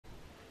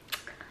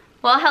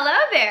Well, hello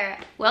there.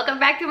 Welcome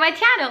back to my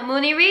channel,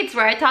 Mooney Reads,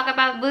 where I talk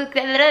about books.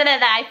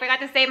 I forgot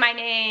to say my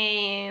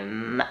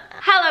name.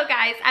 Hello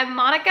guys, I'm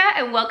Monica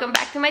and welcome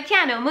back to my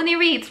channel, Mooney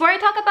Reads, where I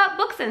talk about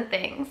books and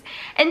things.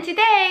 And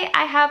today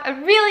I have a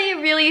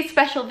really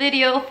special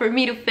video for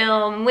me to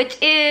film,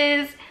 which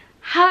is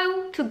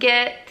how to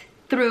get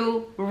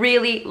through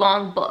really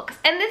long books.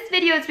 And this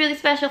video is really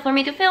special for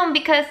me to film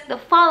because the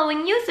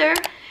following user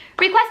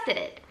requested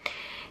it.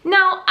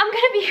 Now, I'm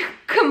gonna be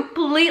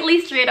completely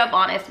straight up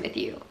honest with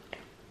you.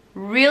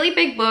 Really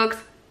big books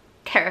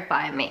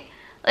terrify me.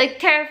 Like,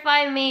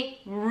 terrify me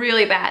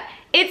really bad.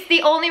 It's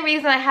the only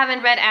reason I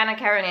haven't read Anna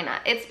Karenina.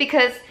 It's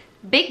because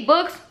big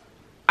books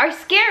are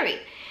scary.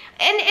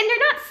 And they're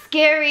not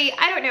scary,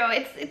 I don't know,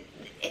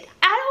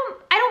 I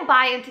don't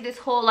buy into this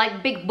whole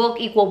like big book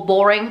equal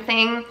boring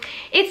thing.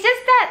 It's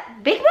just that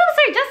big books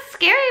are just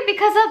scary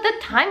because of the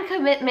time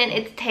commitment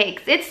it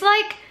takes. It's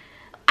like,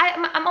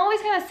 I'm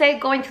always gonna say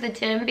going to the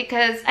gym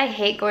because I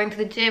hate going to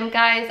the gym,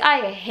 guys.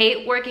 I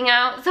hate working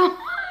out, so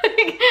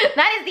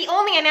that is the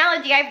only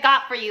analogy I've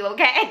got for you,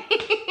 okay?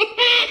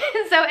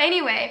 So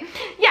anyway,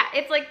 yeah,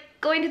 it's like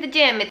going to the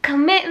gym, it's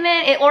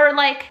commitment, or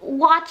like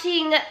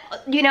watching,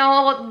 you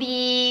know,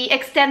 the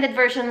extended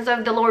versions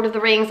of The Lord of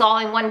the Rings all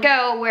in one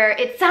go, where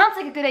it sounds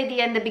like a good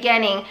idea in the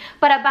beginning,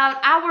 but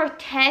about hour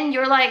 10,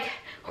 you're like,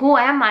 who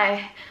am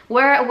I?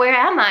 Where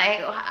am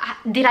I?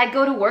 Did I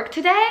go to work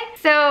today?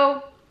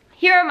 So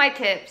here are my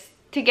tips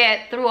to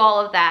get through all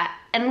of that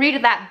and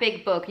read that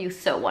big book you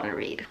so want to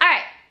read. All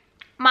right,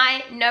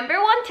 my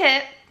number one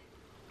tip,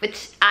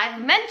 which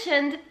I've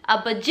mentioned a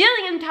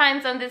bajillion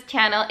times on this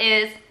channel,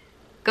 is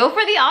go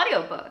for the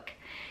audiobook.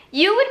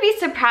 You would be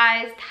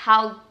surprised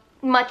how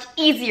much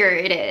easier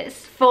it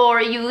is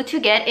for you to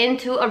get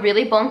into a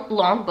really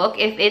long book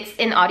if it's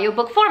in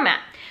audiobook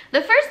format.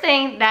 The first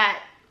thing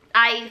that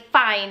I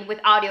find with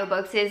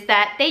audiobooks is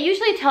that they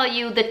usually tell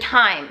you the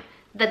time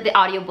that the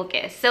audiobook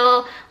is.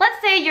 So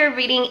let's say you're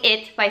reading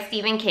It by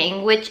Stephen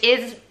King, which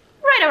is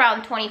right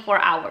around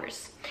 24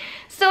 hours.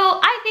 So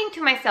I think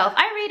to myself,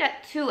 I read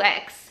at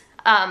 2x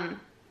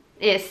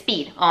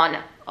speed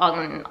on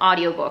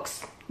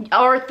audiobooks,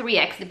 or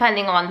 3x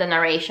depending on the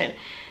narration.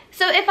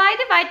 So if I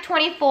divide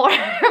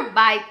 24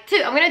 by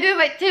 2, I'm gonna do it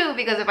by 2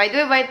 because if I do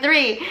it by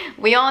 3,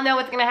 we all know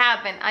what's gonna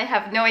happen. I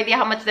have no idea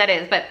how much that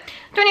is, but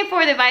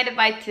 24 divided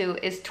by 2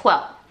 is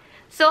 12.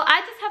 So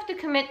I just have to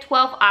commit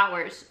 12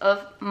 hours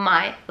of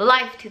my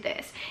life to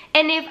this.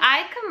 And if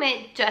I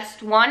commit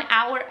just 1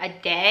 hour a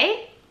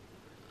day,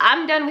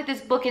 I'm done with this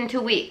book in 2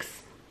 weeks.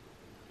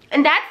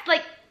 And that's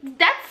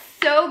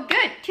so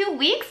good. 2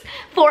 weeks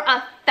for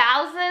a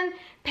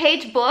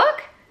 1,000-page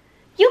book?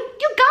 You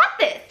got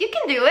this. You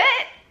can do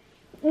it.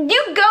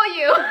 You go,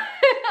 you.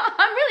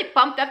 I'm really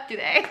pumped up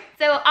today.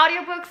 So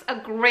audiobooks,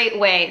 a great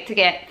way to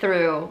get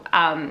through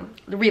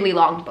really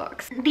long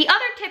books. The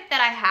other tip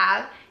that I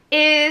have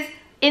is,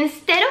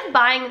 instead of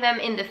buying them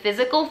in the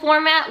physical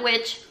format,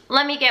 which,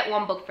 let me get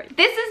one book for you.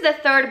 This is the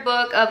third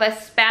book of a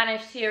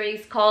Spanish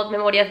series called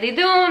Memorias de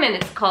Dune, and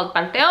it's called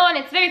Pantheon.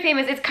 It's very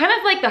famous. It's kind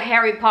of like the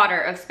Harry Potter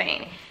of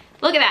Spain.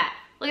 Look at that.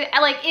 Look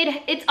at, like,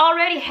 it's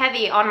already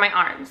heavy on my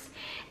arms.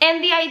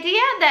 And the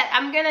idea that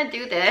I'm gonna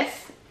do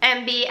this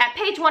and be at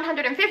page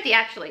 150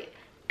 actually,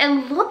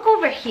 and look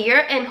over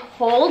here and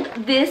hold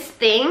this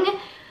thing,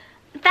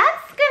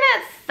 that's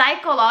gonna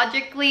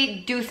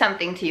psychologically do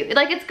something to you.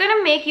 Like, it's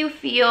gonna make you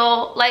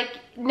feel like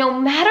no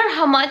matter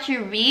how much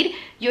you read,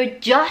 you're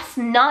just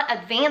not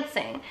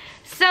advancing.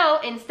 So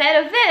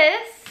instead of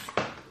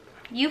this,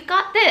 you've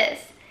got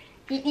this.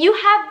 You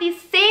have the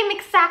same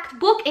exact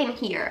book in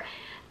here,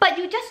 but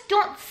you just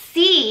don't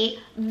see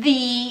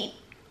the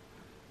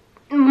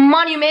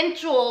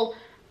monumental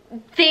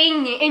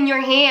thing in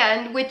your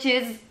hand, which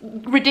is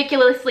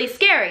ridiculously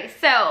scary.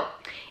 So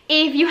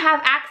if you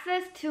have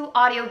access to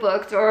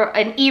audiobooks or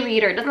an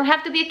e-reader, it doesn't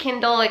have to be a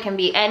Kindle, it can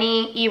be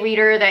any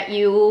e-reader that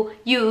you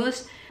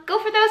use, go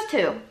for those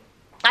two.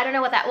 I don't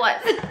know what that was.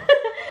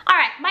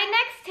 Alright, my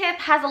next tip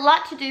has a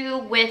lot to do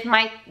with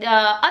my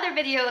other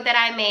video that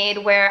I made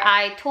where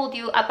I told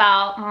you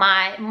about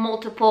my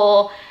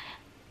multiple,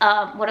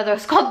 what are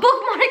those called?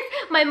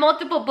 Bookmarks? My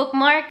multiple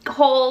bookmark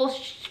whole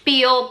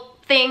spiel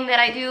thing that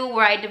I do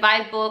where I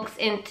divide books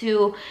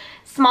into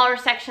smaller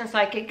sections so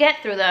I could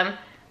get through them.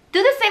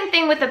 Do the same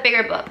thing with a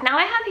bigger book. Now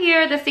I have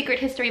here The Secret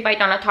History by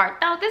Donna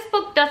Tartt. Now this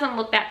book doesn't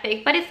look that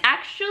big, but it's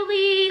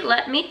actually,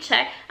 let me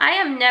check, I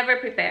am never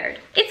prepared.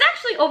 It's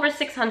actually over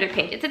 600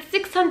 pages. It's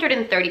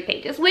 630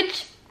 pages,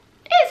 which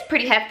is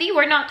pretty hefty.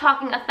 We're not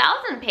talking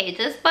 1,000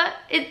 pages, but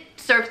it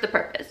serves the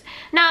purpose.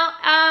 Now,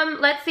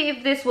 let's see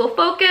if this will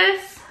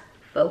focus.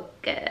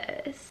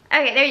 Focus.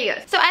 Okay, there you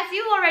go. So as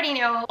you already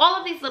know, all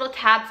of these little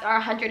tabs are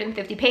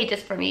 150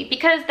 pages for me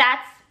because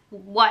that's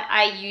what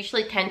I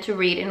usually tend to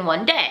read in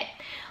one day.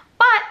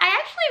 But I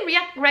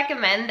actually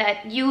recommend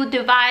that you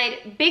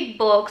divide big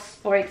books,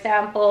 for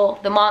example,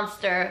 The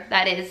Monster,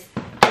 that is,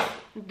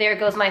 there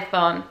goes my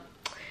phone.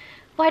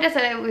 Why does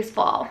it always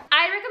fall?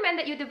 I recommend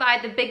that you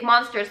divide the big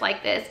monsters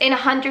like this in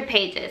 100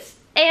 pages.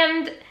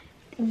 And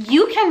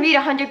you can read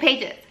 100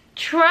 pages.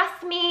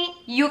 trust me,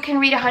 you can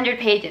read 100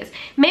 pages.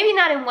 Maybe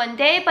not in one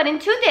day, but in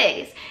 2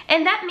 days.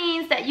 And that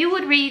means that you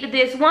would read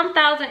this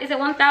 1,000, is it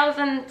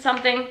 1,000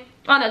 something?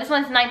 Oh no, this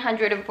one's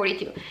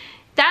 942.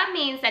 That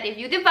means that if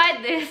you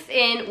divide this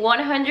in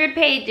 100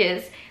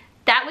 pages,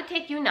 that would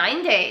take you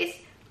 9 days.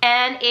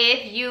 And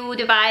if you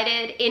divide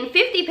it in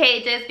 50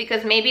 pages,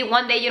 because maybe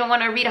one day you don't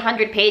want to read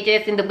 100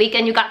 pages, in the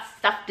weekend you got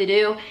stuff to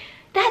do,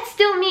 that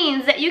still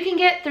means that you can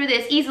get through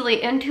this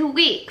easily in 2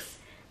 weeks.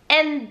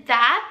 And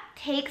that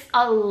takes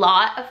a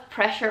lot of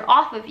pressure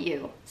off of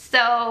you.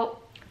 So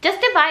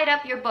just divide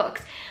up your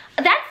books.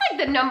 That's like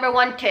the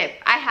 #1 tip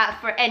I have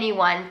for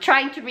anyone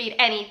trying to read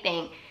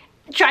anything.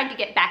 Trying to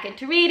get back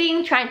into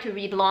reading, trying to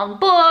read long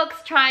books,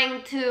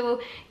 trying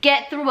to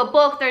get through a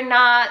book they're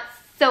not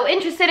so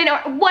interested in, or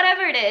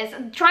whatever it is,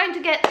 trying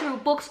to get through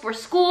books for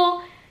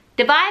school.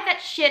 Divide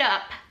that shit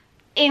up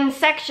in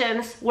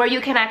sections where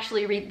you can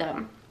actually read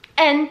them.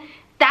 And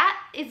that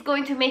is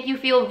going to make you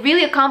feel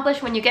really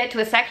accomplished when you get to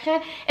a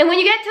section. And when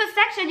you get to a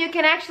section, you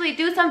can actually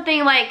do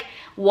something like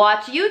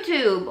watch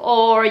YouTube,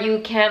 or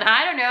you can,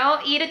 I don't know,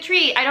 eat a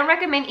treat. I don't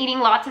recommend eating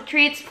lots of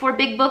treats for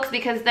big books,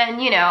 because then,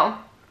 you know,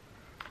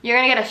 you're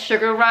gonna get a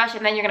sugar rush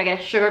and then you're gonna get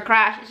a sugar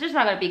crash. It's just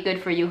not gonna be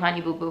good for you, honey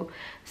boo boo.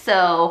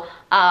 So,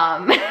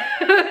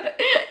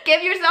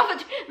 give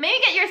yourself maybe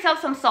get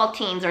yourself some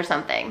saltines or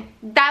something.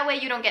 That way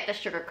you don't get the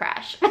sugar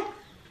crash.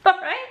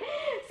 Alright?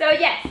 So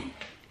yes,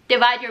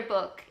 divide your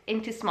book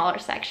into smaller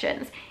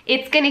sections.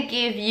 It's gonna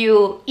give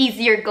you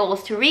easier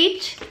goals to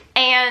reach,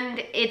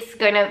 and it's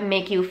gonna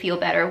make you feel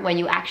better when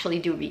you actually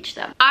do reach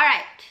them.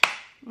 Alright,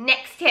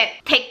 next tip,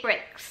 take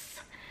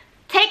breaks.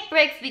 Take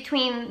breaks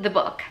between the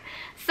book.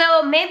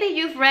 So maybe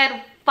you've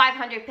read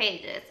 500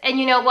 pages and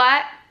you know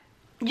what?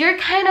 You're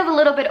kind of a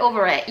little bit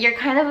over it. You're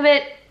kind of a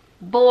bit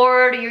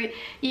bored.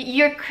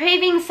 You're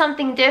craving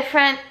something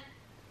different.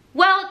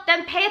 Well,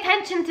 then pay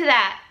attention to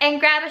that and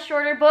grab a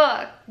shorter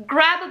book.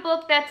 Grab a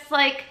book that's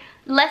like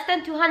less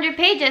than 200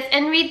 pages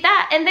and read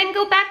that, and then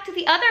go back to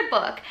the other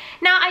book.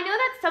 Now, I know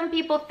that some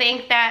people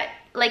think that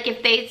like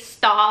if they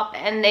stop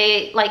and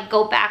they like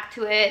go back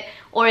to it,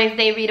 or if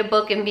they read a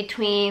book in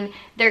between,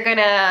 they're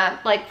gonna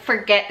like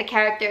forget the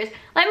characters.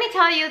 Let me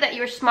tell you that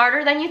you're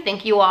smarter than you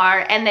think you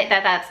are, and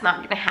that's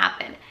not gonna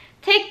happen.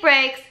 Take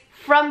breaks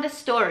from the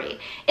story.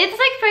 It's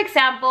like, for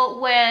example,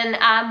 when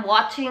I'm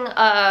watching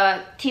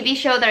a TV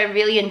show that I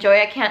really enjoy.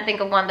 I can't think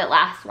of one that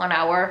lasts 1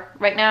 hour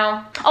right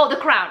now. Oh, The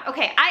Crown.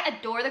 Okay, I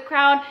adore The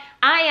Crown.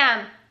 I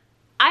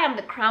am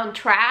The Crown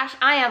trash.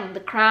 I am The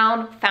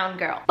Crown found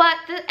girl. But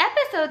the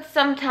episodes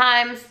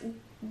sometimes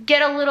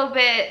get a little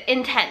bit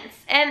intense,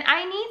 and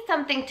I need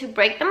something to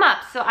break them up,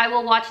 so I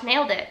will watch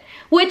Nailed It,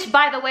 which,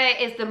 by the way,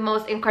 is the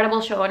most incredible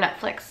show on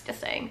Netflix.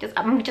 Just saying.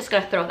 I'm just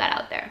gonna throw that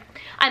out there.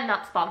 I'm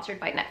not sponsored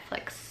by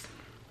Netflix.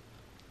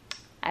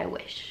 I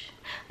wish.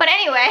 But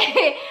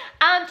anyway,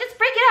 just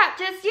break it up,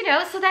 just, you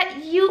know, so that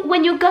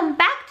when you come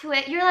back to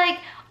it, you're like,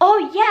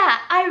 oh yeah,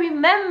 I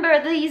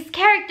remember these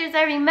characters,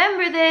 I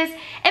remember this.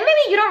 And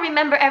maybe you don't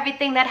remember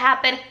everything that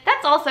happened.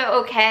 That's also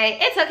okay.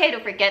 It's okay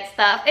to forget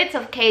stuff. It's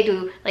okay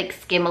to like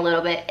skim a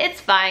little bit. It's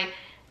fine.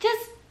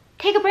 Just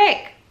take a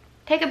break.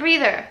 Take a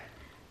breather.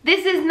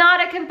 This is not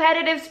a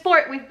competitive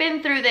sport. We've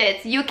been through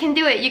this. You can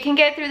do it. You can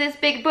get through this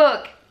big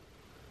book.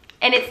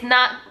 And it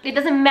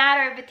doesn't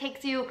matter if it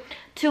takes you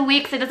 2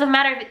 weeks. It doesn't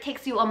matter if it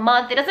takes you a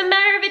month. It doesn't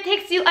matter if it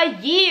takes you a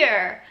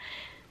year.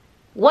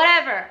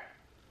 Whatever.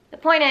 The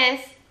point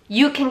is,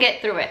 you can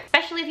get through it,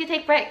 especially if you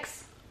take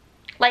breaks.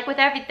 Like with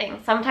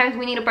everything, sometimes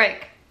we need a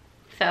break.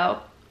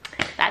 So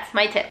that's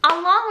my tip.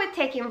 Along with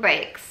taking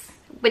breaks,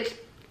 which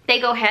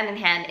they go hand in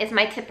hand, is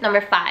my tip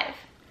number 5.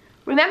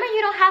 Remember,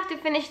 you don't have to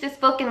finish this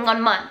book in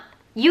 1 month.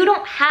 You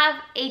don't have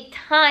a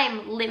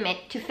time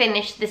limit to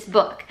finish this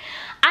book.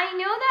 I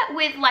know that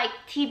with like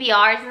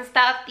TBRs and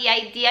stuff, the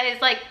idea is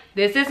like,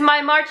 this is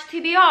my March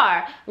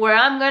TBR, where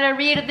I'm gonna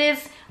read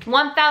this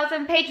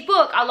 1,000-page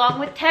book along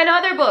with 10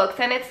 other books.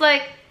 And it's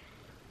like,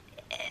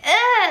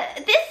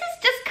 this is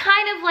just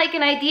kind of like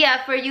an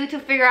idea for you to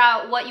figure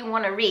out what you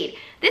want to read.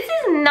 This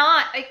is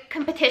not a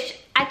competition.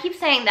 I keep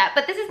saying that,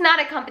 but this is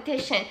not a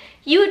competition.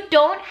 You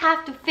don't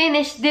have to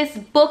finish this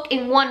book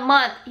in 1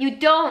 month. You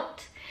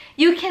don't.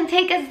 You can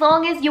take as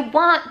long as you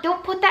want.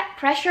 Don't put that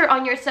pressure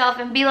on yourself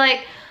and be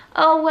like,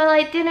 oh, well,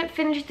 I didn't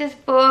finish this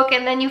book,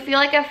 and then you feel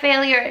like a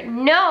failure.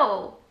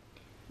 No.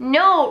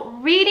 No,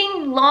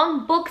 reading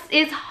long books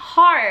is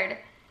hard.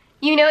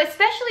 You know,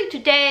 especially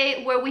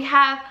today where we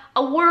have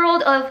a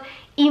world of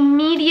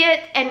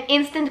immediate and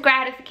instant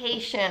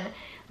gratification.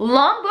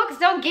 Long books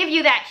don't give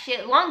you that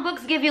shit. Long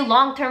books give you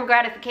long-term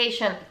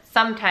gratification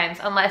sometimes,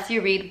 unless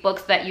you read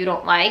books that you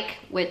don't like,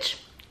 which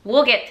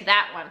we'll get to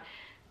that one.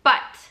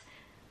 But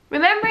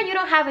remember, you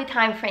don't have a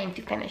time frame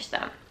to finish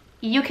them.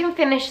 You can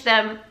finish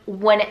them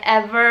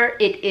whenever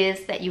it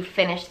is that you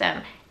finish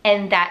them.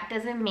 And that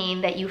doesn't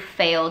mean that you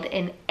failed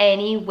in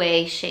any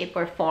way, shape,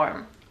 or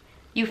form.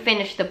 You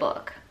finished the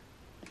book.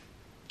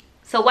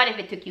 So what if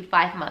it took you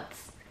 5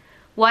 months?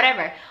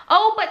 Whatever.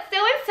 Oh, but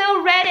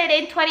so-and-so read it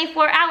in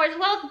 24 hours.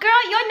 Well,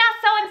 girl, you're not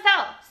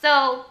so-and-so.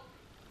 So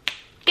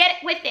Get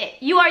with it.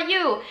 You are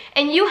you,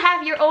 and you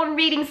have your own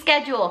reading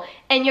schedule,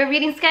 and your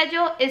reading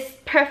schedule is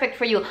perfect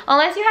for you.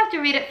 Unless you have to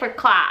read it for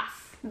class,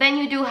 then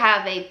you do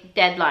have a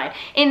deadline.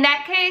 In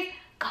that case,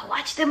 go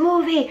watch the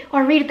movie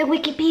or read the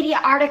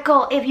Wikipedia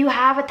article if you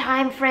have a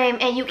time frame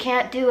and you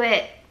can't do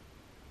it.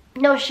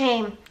 No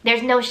shame.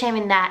 There's no shame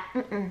in that.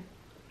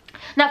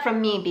 Not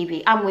from me,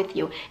 BB. I'm with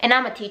you. And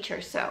I'm a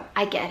teacher, so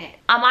I get it.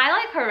 Am I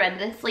like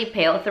horrendously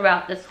pale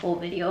throughout this whole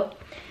video?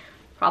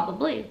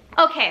 Probably.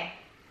 Okay.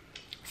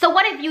 So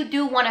what if you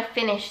do want to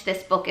finish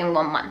this book in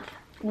 1 month?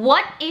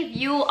 What if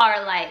you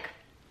are like,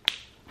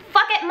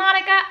 fuck it,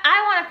 Monica,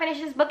 I want to finish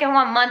this book in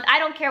 1 month. I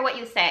don't care what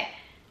you say.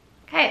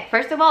 Okay,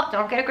 first of all,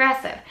 don't get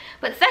aggressive.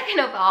 But second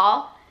of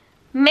all,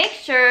 make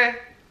sure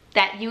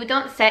that you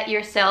don't set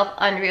yourself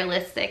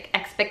unrealistic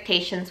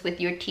expectations with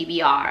your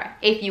TBR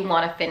if you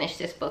want to finish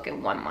this book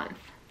in 1 month.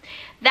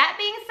 That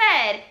being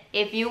said,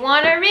 if you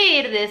want to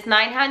read this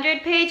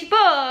 900-page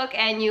book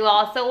and you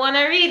also want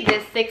to read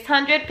this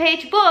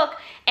 600-page book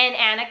and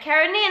Anna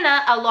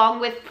Karenina along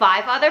with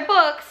 5 other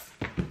books,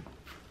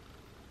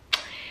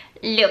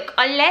 look,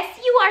 unless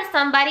you are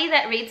somebody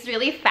that reads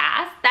really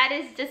fast, that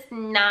is just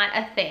not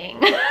a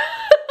thing.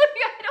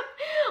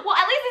 Well,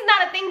 at least it's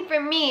not a thing for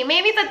me.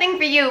 Maybe it's a thing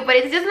for you, but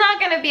it's just not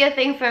going to be a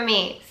thing for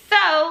me.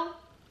 So,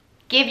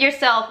 give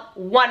yourself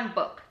 1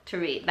 book to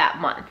read that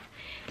month.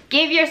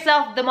 Give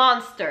yourself The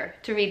Monster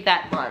to read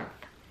that month.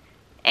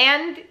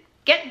 And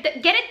get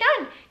it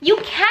done. You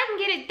can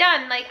get it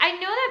done. Like, I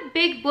know that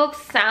big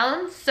books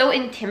sound so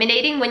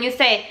intimidating when you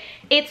say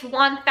it's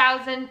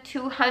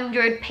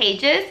 1,200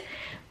 pages.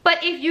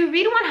 But if you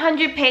read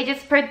 100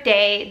 pages per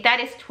day, that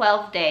is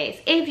 12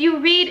 days. If you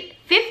read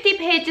 50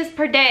 pages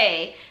per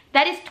day,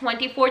 that is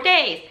 24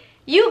 days.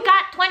 You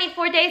got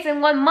 24 days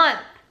in 1 month.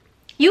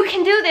 You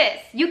can do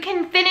this. You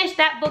can finish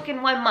that book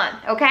in 1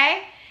 month,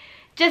 okay?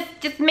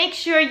 Just make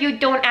sure you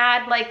don't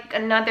add like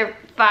another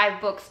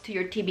 5 books to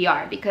your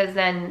TBR, because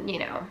then, you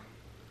know,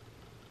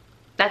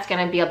 that's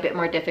gonna be a bit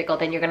more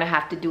difficult and you're gonna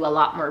have to do a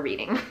lot more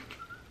reading.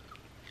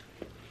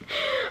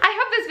 I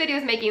hope this video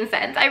is making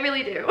sense. I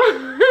really do.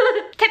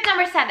 Tip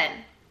number 7.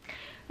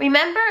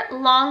 Remember,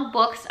 long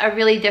books are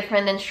really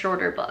different than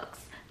shorter books.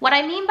 What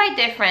I mean by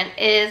different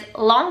is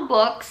long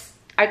books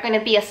are going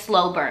to be a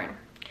slow burn.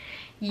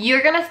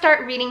 You're going to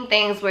start reading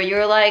things where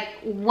you're like,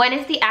 when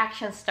is the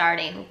action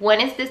starting?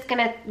 When is this going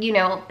to, you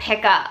know,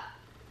 pick up?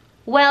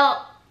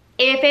 Well,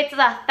 if it's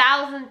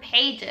 1,000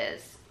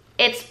 pages,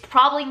 it's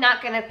probably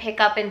not going to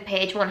pick up in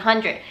page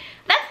 100.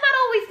 That's not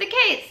always the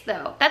case,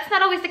 though. That's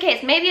not always the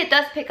case. Maybe it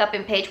does pick up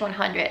in page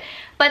 100.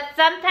 But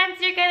sometimes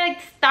you're going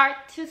to start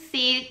to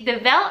see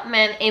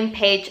development in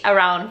page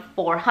around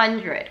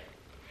 400.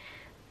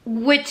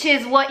 Which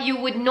is what you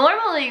would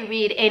normally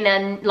read in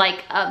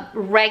a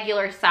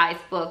regular size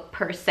book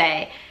per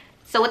se.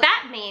 So what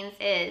that means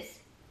is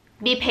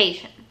be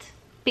patient,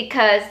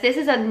 because this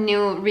is a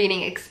new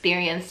reading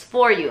experience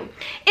for you.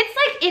 It's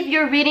like if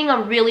you're reading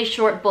a really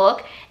short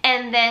book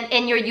and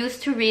you're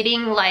used to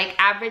reading like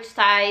average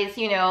size,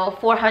 you know,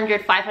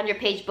 400, 500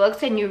 page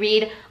books, and you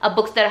read a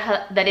book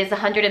that is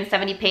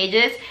 170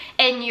 pages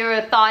and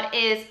your thought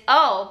is,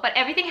 oh, but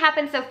everything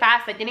happened so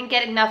fast, I didn't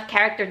get enough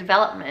character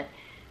development.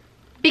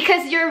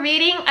 Because you're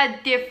reading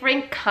a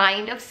different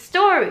kind of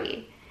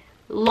story.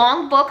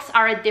 Long books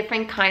are a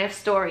different kind of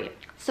story.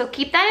 So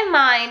keep that in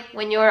mind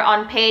when you're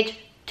on page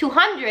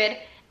 200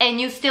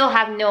 and you still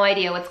have no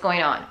idea what's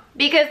going on.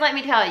 Because let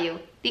me tell you,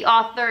 the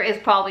author is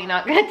probably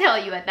not going to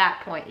tell you at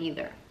that point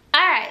either.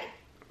 Alright,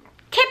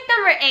 tip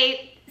number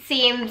 8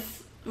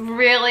 seems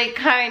really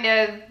kind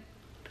of,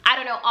 I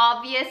don't know,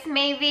 obvious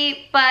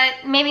maybe, but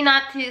maybe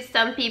not to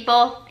some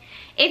people.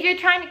 If you're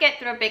trying to get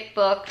through a big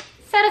book,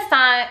 set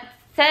aside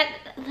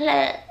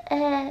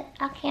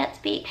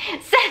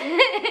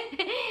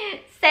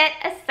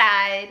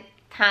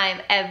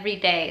time every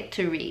day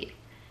to read.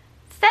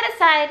 Set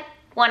aside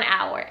 1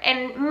 hour,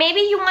 and maybe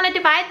you want to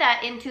divide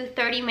that into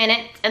 30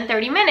 minutes and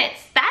 30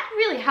 minutes. That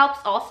really helps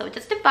also.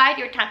 Just divide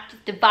your time,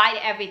 just divide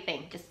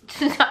everything.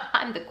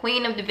 I'm the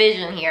queen of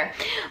division here.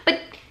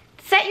 But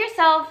set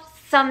yourself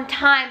some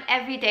time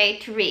every day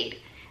to read.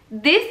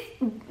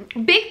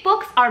 Big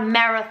books are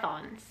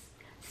marathons.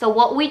 So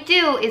what we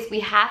do is we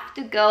have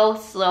to go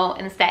slow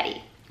and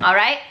steady, all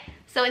right?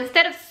 So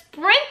instead of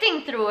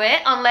sprinting through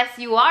it, unless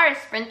you are a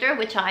sprinter,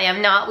 which I am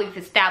not, we've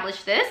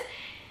established this,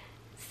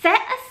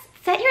 set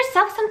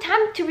yourself some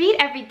time to read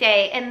every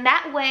day, and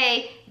that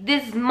way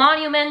this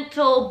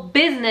monumental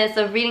business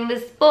of reading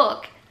this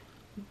book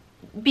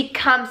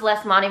becomes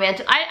less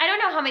monumental. I don't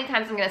know how many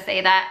times I'm gonna say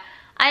that.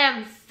 I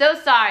am so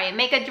sorry.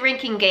 Make a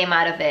drinking game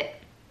out of it.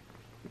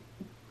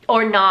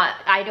 Or not.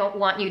 I don't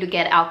want you to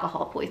get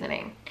alcohol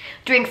poisoning.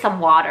 Drink some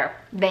water,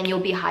 then you'll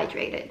be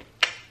hydrated.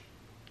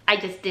 I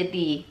just did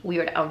the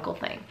weird uncle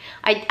thing.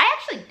 I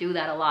actually do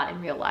that a lot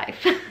in real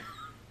life.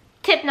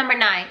 Tip number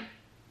 9.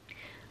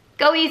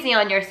 Go easy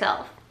on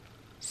yourself.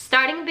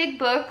 Starting big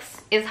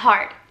books is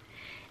hard.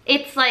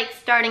 It's like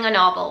starting a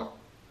novel.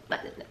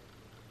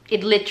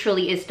 It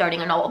literally is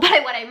starting a novel.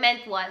 But what I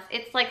meant was,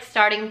 it's like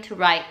starting to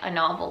write a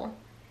novel.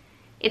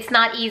 It's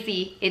not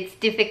easy, it's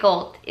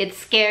difficult, it's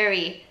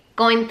scary.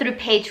 Going through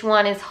page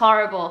 1 is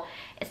horrible,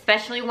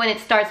 especially when it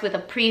starts with a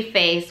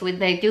preface, when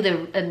they do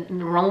the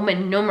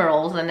Roman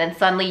numerals and then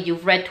suddenly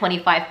you've read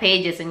 25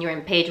 pages and you're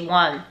in page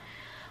 1.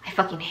 I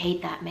fucking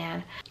hate that,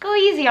 man. Go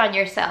easy on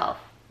yourself.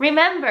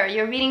 Remember,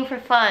 you're reading for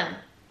fun.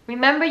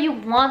 Remember, you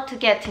want to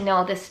get to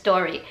know this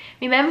story.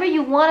 Remember,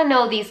 you want to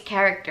know these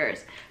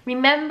characters.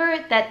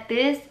 Remember that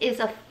this is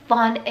a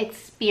fun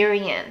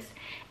experience.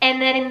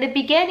 And that in the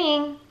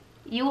beginning,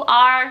 you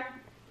are,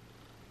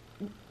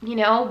 you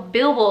know,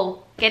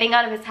 Bilbo getting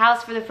out of his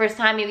house for the first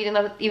time, even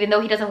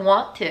though he doesn't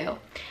want to.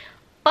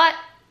 But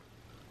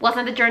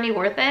wasn't the journey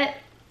worth it?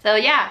 So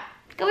yeah,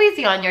 go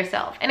easy on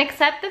yourself and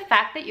accept the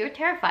fact that you're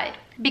terrified.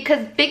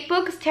 Because big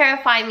books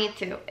terrify me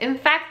too. In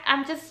fact,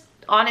 I'm just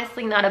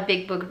honestly not a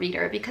big book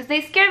reader because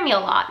they scare me a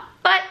lot.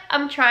 But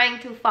I'm trying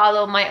to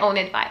follow my own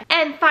advice.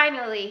 And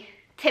finally,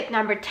 tip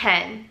number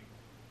 10.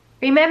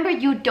 Remember,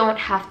 you don't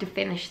have to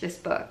finish this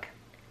book.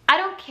 I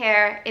don't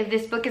care if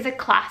this book is a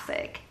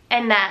classic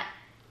and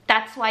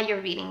that's why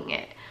you're reading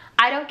it.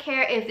 I don't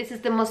care if this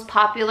is the most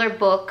popular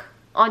book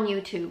on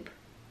YouTube.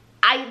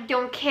 I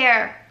don't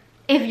care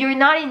if you're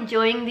not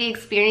enjoying the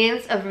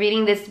experience of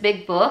reading this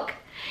big book.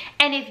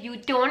 And if you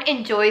don't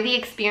enjoy the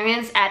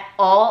experience at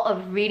all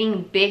of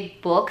reading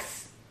big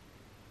books,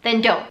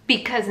 then don't,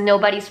 because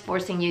nobody's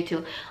forcing you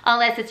to,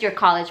 unless it's your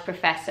college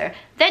professor.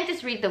 Then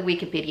just read the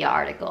Wikipedia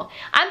article.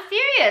 I'm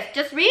serious,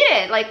 just read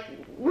it. Like,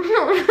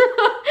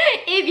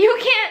 if you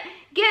can't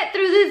get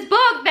through this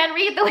book, then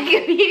read the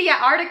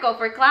Wikipedia article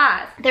for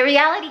class. The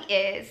reality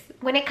is,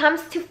 when it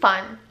comes to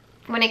fun,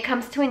 when it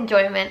comes to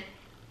enjoyment,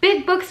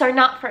 big books are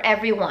not for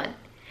everyone.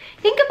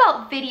 Think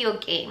about video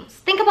games,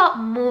 think about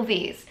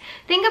movies,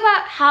 think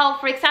about how,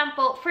 for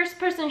example,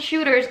 first-person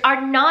shooters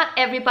are not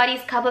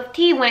everybody's cup of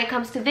tea when it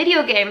comes to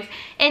video games.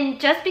 And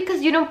just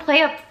because you don't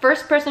play a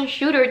first-person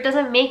shooter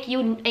doesn't make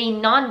you a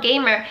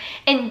non-gamer.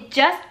 And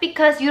just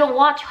because you don't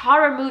watch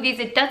horror movies,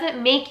 it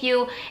doesn't make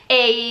you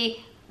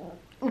a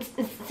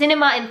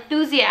cinema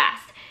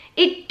enthusiast.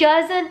 It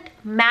doesn't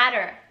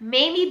matter.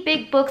 Maybe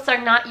big books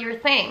are not your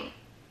thing.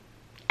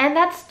 And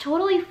that's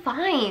totally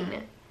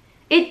fine.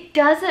 It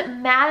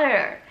doesn't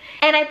matter.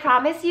 And I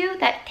promise you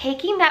that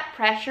taking that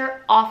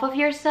pressure off of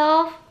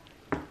yourself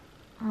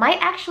might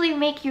actually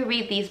make you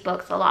read these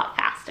books a lot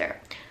faster.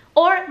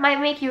 Or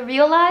might make you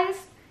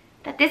realize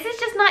that this is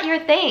just not your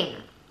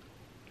thing.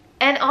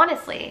 And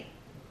honestly,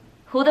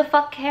 who the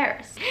fuck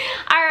cares?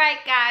 Alright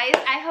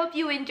guys, I hope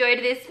you enjoyed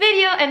this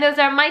video, and those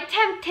are my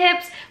 10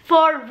 tips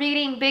for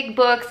reading big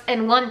books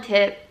and 1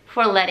 tip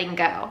for letting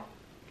go.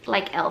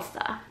 Like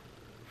Elsa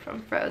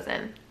from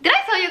Frozen. Did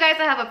I tell you guys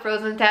I have a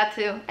Frozen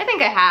tattoo? I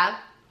think I have.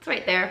 It's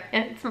right there.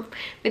 It's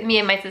with me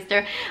and my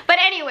sister. But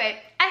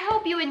anyway, I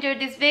hope you enjoyed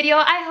this video.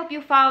 I hope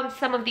you found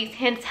some of these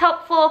hints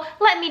helpful.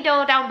 Let me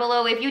know down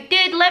below if you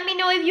did. Let me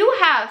know if you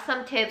have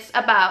some tips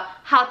about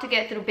how to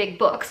get through big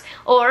books,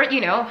 or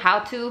you know, how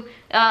to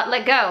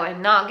let go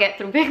and not get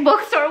through big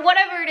books, or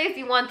whatever it is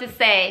you want to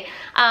say.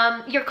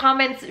 Your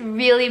comments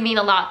really mean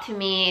a lot to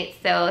me,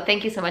 so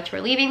thank you so much for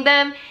leaving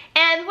them.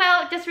 And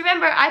well, just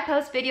remember, I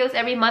post videos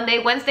every Monday,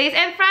 Wednesdays,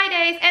 and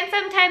Fridays, and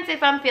sometimes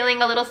if I'm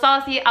feeling a little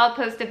saucy, I'll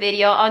post a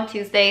video on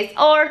Tuesdays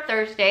or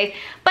Thursdays,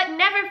 but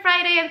never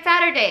Friday and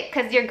Saturday,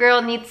 because your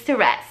girl needs to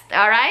rest,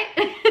 alright?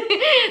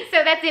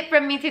 So that's it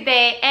from me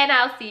today, and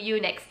I'll see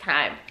you next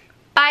time.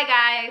 Bye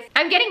guys.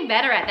 I'm getting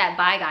better at that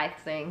bye guys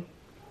thing.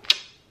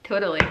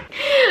 Totally.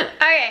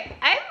 Okay,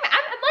 I'm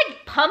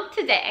like pumped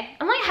today.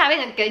 I'm like having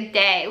a good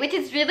day, which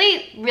is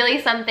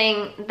really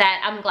something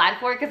that I'm glad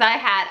for, because I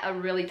had a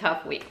really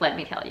tough week, let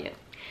me tell you.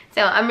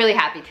 So I'm really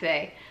happy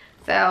today.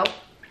 So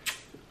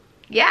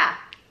yeah.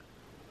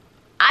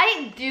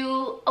 I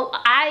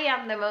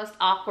am the most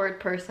awkward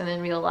person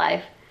in real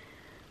life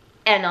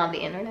and on the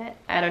internet.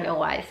 I don't know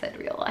why I said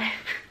real life.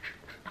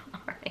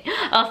 Alright,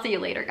 I'll see you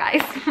later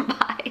guys.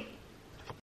 Bye.